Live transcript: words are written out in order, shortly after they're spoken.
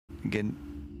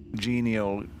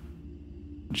Genial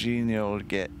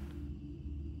get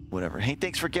whatever. Hey,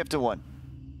 thanks for gifting one.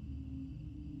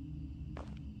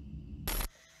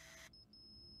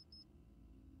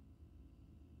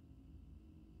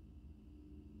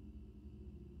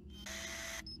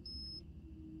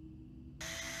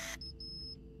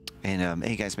 And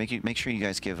hey guys, make sure you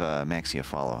guys give Maxie a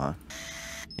follow, huh?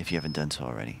 If you haven't done so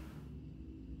already.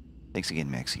 Thanks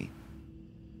again, Maxie.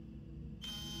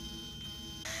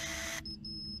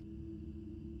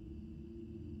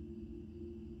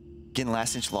 Getting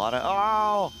last enchilada.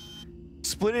 Oh!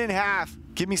 Split it in half.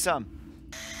 Give me some.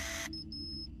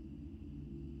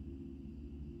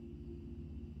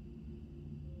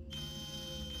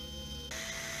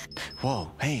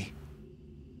 Whoa, hey.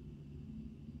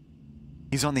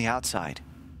 He's on the outside.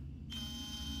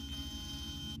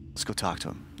 Let's go talk to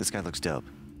him. This guy looks dope.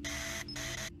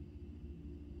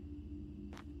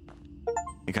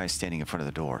 The guy's standing in front of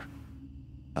the door.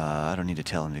 I don't need to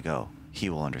tell him to go. He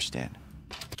will understand.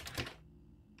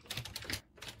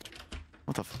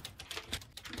 What the f...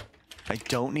 I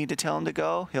don't need to tell him to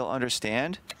go? He'll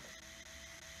understand?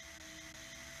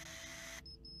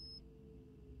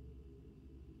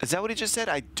 Is that what he just said?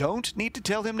 I don't need to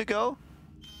tell him to go?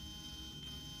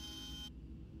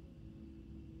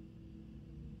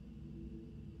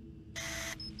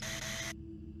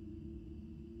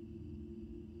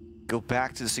 Go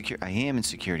back to the security... I am in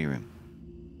security room.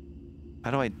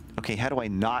 How do I... Okay, how do I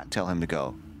not tell him to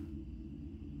go?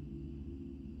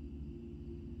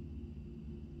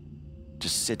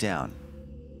 Just sit down.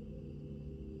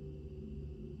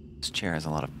 This chair has a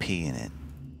lot of pee in it.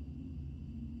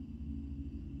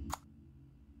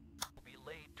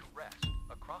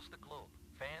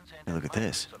 Hey, look at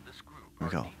this. Here we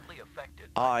go.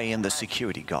 I am the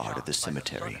security guard of the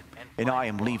cemetery, and I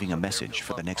am leaving a message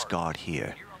for the next guard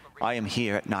here. I am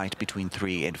here at night between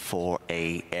 3 and 4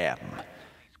 a.m.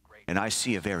 And I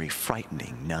see a very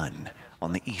frightening nun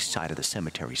on the east side of the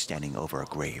cemetery standing over a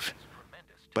grave.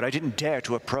 But I didn't dare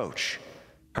to approach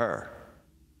her.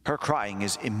 Her crying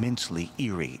is immensely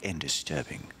eerie and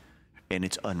disturbing, and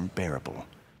it's unbearable.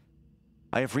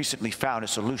 I have recently found a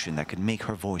solution that can make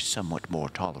her voice somewhat more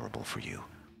tolerable for you.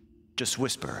 Just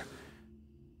whisper,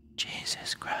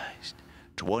 Jesus Christ,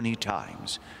 20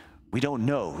 times. We don't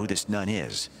know who this nun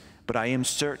is, but I am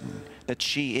certain that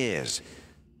she is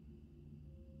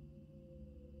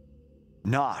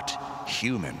not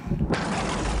human.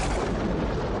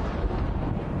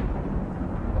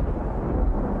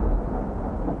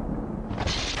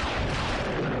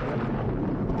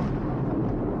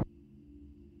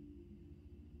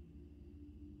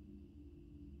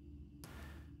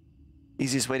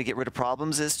 Easiest way to get rid of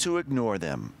problems is to ignore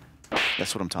them.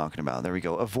 That's what I'm talking about. There we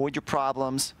go. Avoid your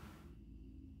problems.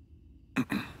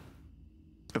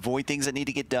 Avoid things that need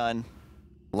to get done.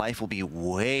 Life will be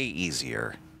way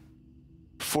easier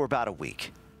for about a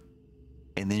week.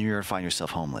 And then you're going to find yourself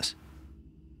homeless.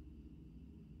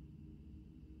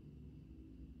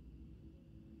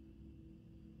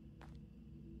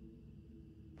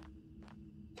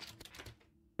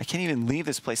 I can't even leave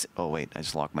this place. Oh, wait. I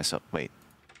just locked myself. Wait.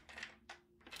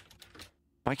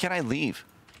 Why can't I leave?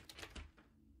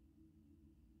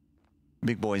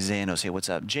 Big boy Xanos, hey, what's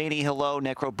up? JD, hello.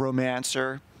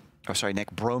 Necrobromancer. Oh, sorry,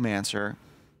 Necbromancer.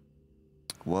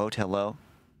 Woat, hello.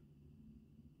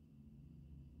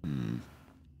 Is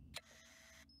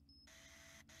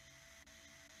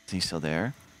he still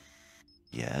there?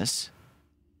 Yes.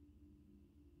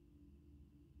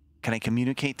 Can I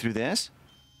communicate through this?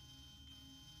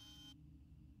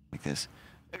 Like this.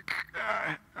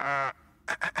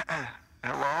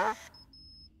 Hello?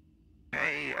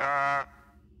 Hey,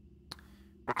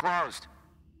 we're closed.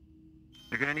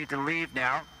 You're gonna need to leave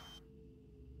now.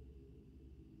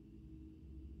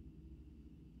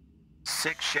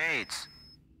 6 shades.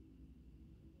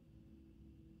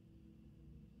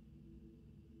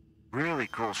 Really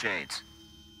cool shades.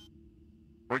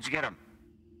 Where'd you get them?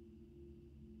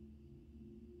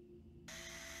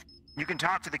 You can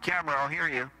talk to the camera, I'll hear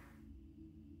you.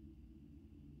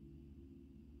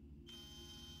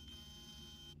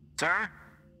 Sir?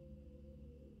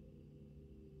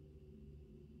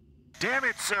 Damn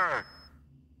it, sir!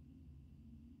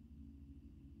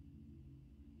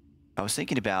 I was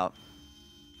thinking about...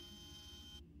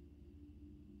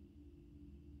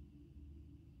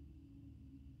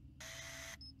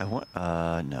 I want...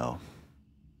 no.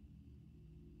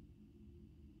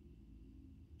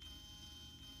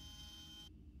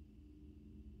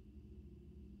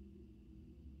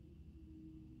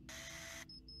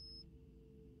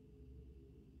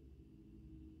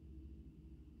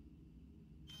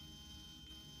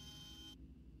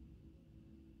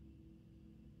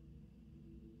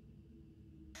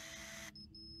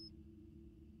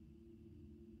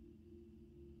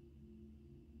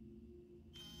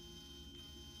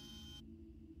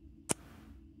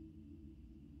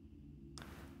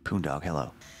 Poondog,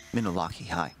 hello. Minolaki,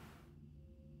 hi.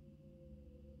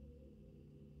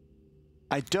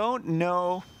 I don't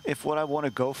know if what I want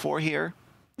to go for here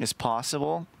is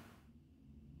possible.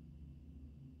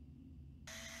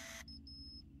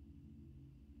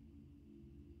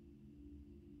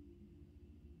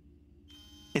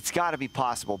 It's got to be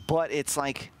possible, but it's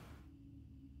like...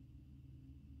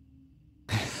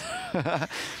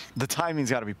 the timing's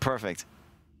got to be perfect.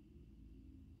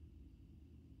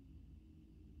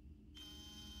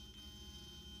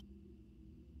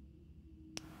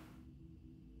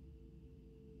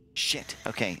 Shit.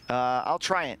 Okay, I'll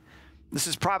try it. This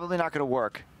is probably not going to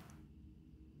work.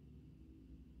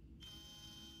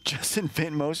 Just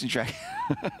invent motion track.